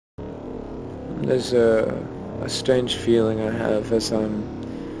There's a strange feeling I have as I'm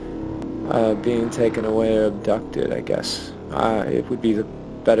being taken away or abducted, I guess. It would be the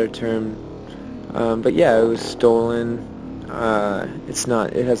better term. But yeah, it was stolen.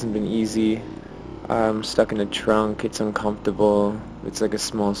 It hasn't been easy. I'm stuck in a trunk. It's uncomfortable. It's like a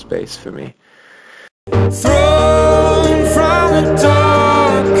small space for me. Thrown from a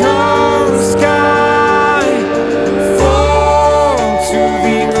dark sky, fall to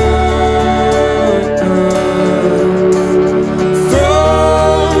the earth.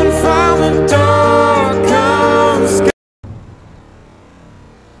 Thrown from a dark sky.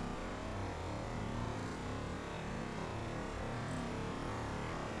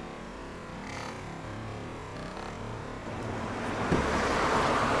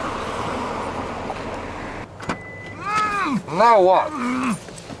 Now what?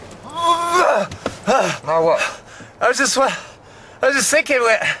 Now what? I was just thinking.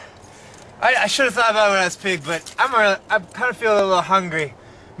 I should have thought about it when I was big, but I'm kind of feeling a little hungry.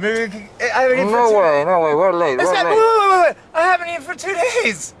 Maybe we can, I haven't eaten No for way, no way. We're late. Wait. I haven't eaten for 2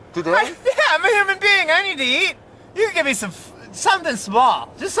 days. Today? Yeah, I'm a human being. I need to eat. You can give me something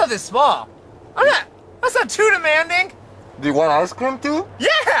small, just something small. That's not too demanding. Do you want ice cream too?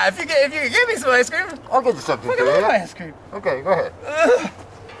 Yeah, if you can give me some ice cream. I'll get you something Fucking too. love Yeah? ice cream. Okay, go ahead.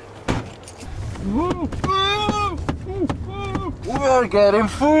 We're getting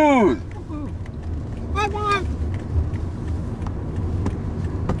food.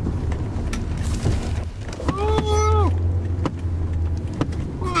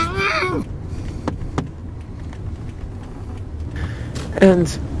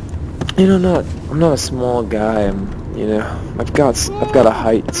 And I'm not a small guy. I've got a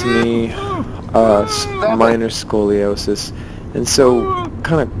height to me, minor scoliosis, and so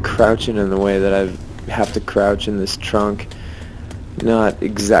kind of crouching in the way that I have to crouch in this trunk, not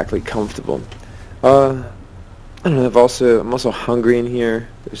exactly comfortable. I don't know. I'm also hungry in here.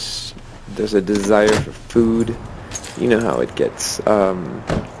 There's a desire for food. You know how it gets.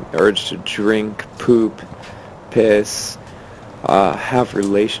 Urge to drink, poop, piss. Have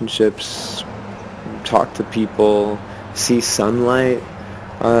relationships, talk to people, see sunlight.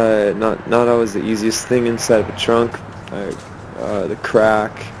 Not always the easiest thing inside of a trunk. The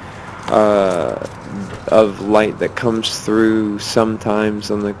crack of light that comes through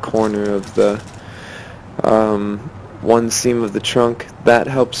sometimes on the corner of the one seam of the trunk, that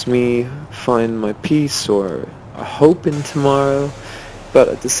helps me find my peace or a hope in tomorrow. But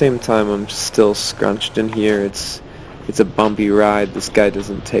at the same time, I'm still scrunched in here. It's a bumpy ride. This guy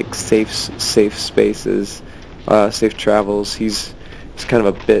doesn't take safe spaces, safe travels. He's kind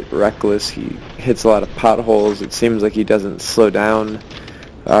of a bit reckless. He hits a lot of potholes. It seems like he doesn't slow down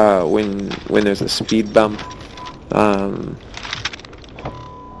when there's a speed bump.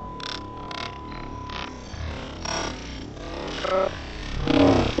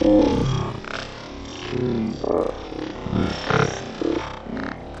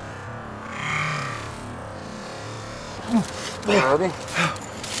 You ready?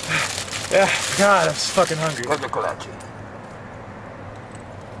 Yeah, God, I'm just fucking hungry. Let me collect you.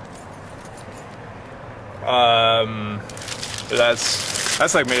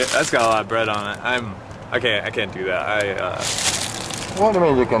 That's like me. That's got a lot of bread on it. I can't do that. What do you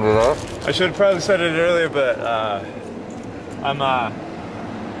mean you can do that? I should have probably said it earlier, but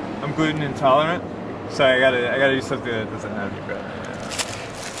I'm gluten intolerant, so I gotta do something that doesn't have any bread.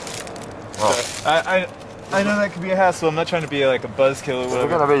 Oh. So I know that could be a hassle. I'm not trying to be like a buzzkill or We're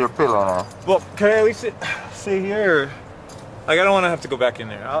whatever. gonna be your pillow now. Well, can I at least stay here? Or, like, I don't want to have to go back in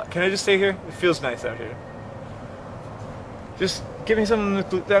there. Can I just stay here? It feels nice out here. Just give me something that's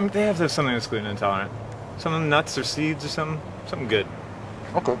gluten. I mean, they have to have something that's gluten intolerant. Something nuts or seeds or something good.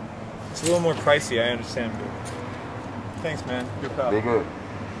 Okay. It's a little more pricey, I understand, but thanks, man. Good pal. Be good.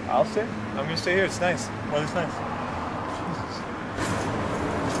 I'll stay. I'm gonna stay here. It's nice. Weather's nice. Jesus.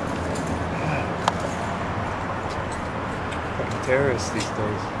 Fucking terrorists these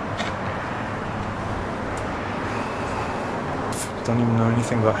days. Don't even know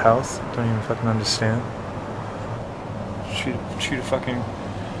anything about health. Don't even fucking understand. Treat a fucking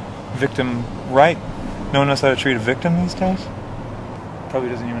victim right. No one knows how to treat a victim these days. Probably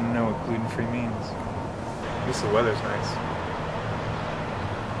doesn't even know what gluten-free means. At least the weather's nice.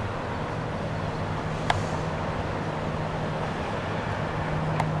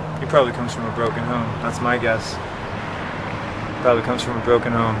 He probably comes from a broken home. That's my guess. Probably comes from a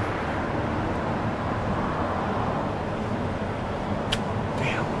broken home.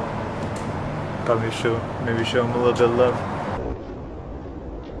 Damn. Probably maybe show him a little bit of love.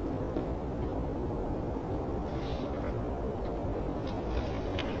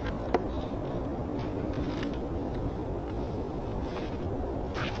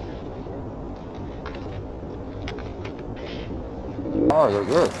 Oh, you're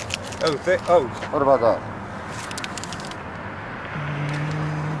good. Oh. What about that?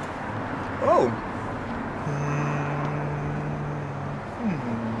 Oh.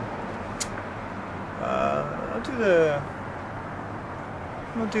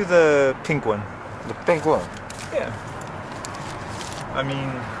 I'll do the pink one. The pink one. Yeah. I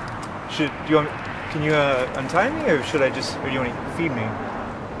mean, can you untie me, or or do you want to feed me?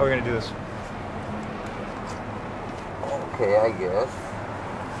 How are we gonna do this? Okay, I guess.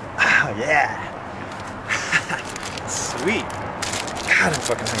 Oh, yeah. Sweet. God, I'm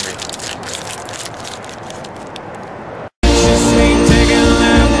fucking hungry.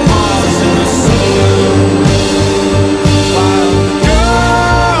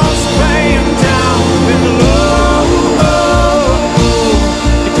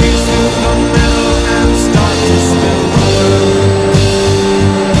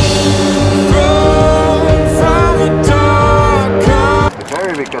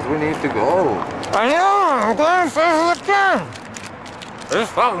 Because we need to go. I know, I'm going as fast as I can.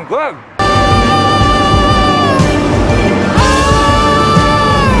 It's fucking good.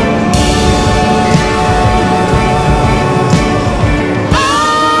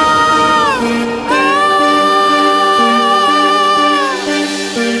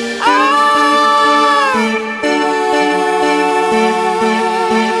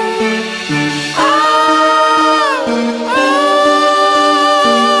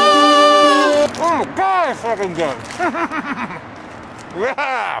 Fucking good.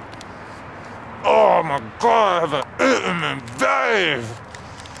 Yeah. Oh my god, I haven't eaten in days.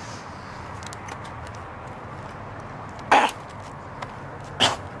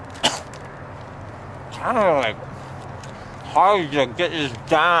 Kind of like hard to get this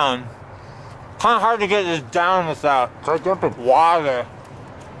down. Kind of hard to get this down without Try jumping. water.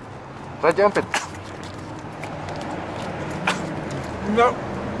 Try jumping. Nope,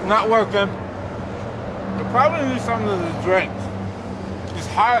 not working. You probably need something to drink. It's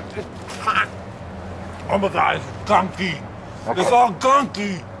hot. It's hot. Oh my god, it's gunky. Okay. It's all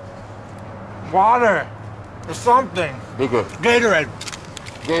gunky. Water. Or something. Be good. Gatorade.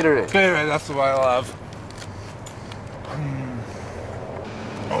 Gatorade. Gatorade, that's what I love.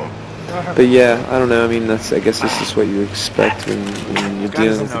 But yeah, I don't know. I mean, I guess this is what you expect when you're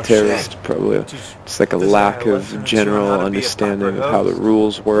dealing with a terrorist. Probably just like a lack of general understanding of how the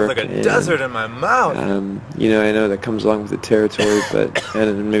rules work. Like a desert in my mouth. You know, I know that comes along with the territory, but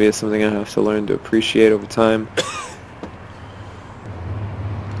and maybe it's something I have to learn to appreciate over time.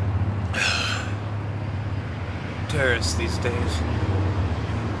 Terrorists these days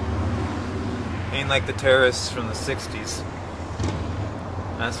ain't like the terrorists from the 60s.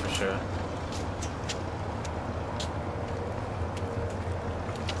 That's for sure.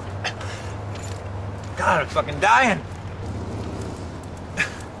 God, I'm fucking dying.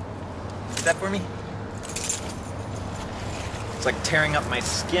 Is that for me? It's like tearing up my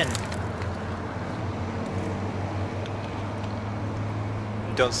skin.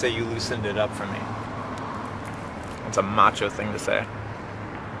 Don't say you loosened it up for me. That's a macho thing to say.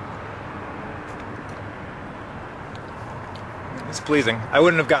 It's pleasing. I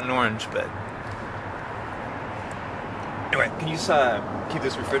wouldn't have gotten orange, but... Anyway, can you keep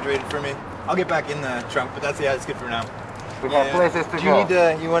this refrigerated for me? I'll get back in the trunk, but it's good for now. We got places to go.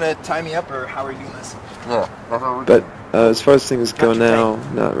 Do you want to tie me up, or how are you doing this? Yeah, that's what we But as far as things go now,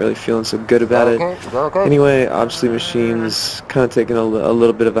 not really feeling so good about it. Okay? Anyway, Obsolete Machines kind of taking a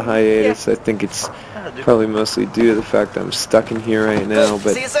little bit of a hiatus. I think it's probably mostly due to the fact that I'm stuck in here right now.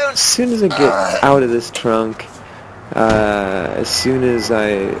 But See you soon. as soon as I get out of this trunk, as soon as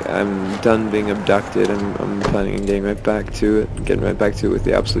I'm done being abducted, I'm planning on getting right back to it, with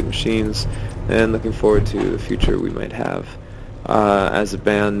the Obsolete Machines, and looking forward to the future we might have as a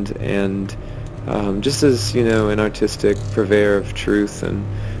band, and just as, you know, an artistic purveyor of truth, and,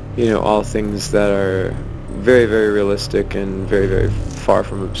 you know, all things that are very, very realistic and very, very far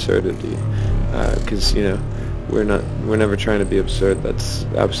from absurdity, because, you know, we're never trying to be absurd. That's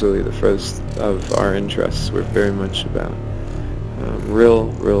absolutely the first of our interests. We're very much about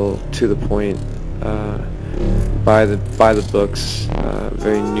real to the point, by the books,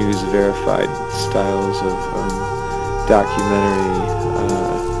 very news verified styles of documentary.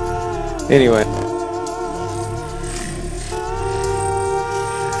 Anyway.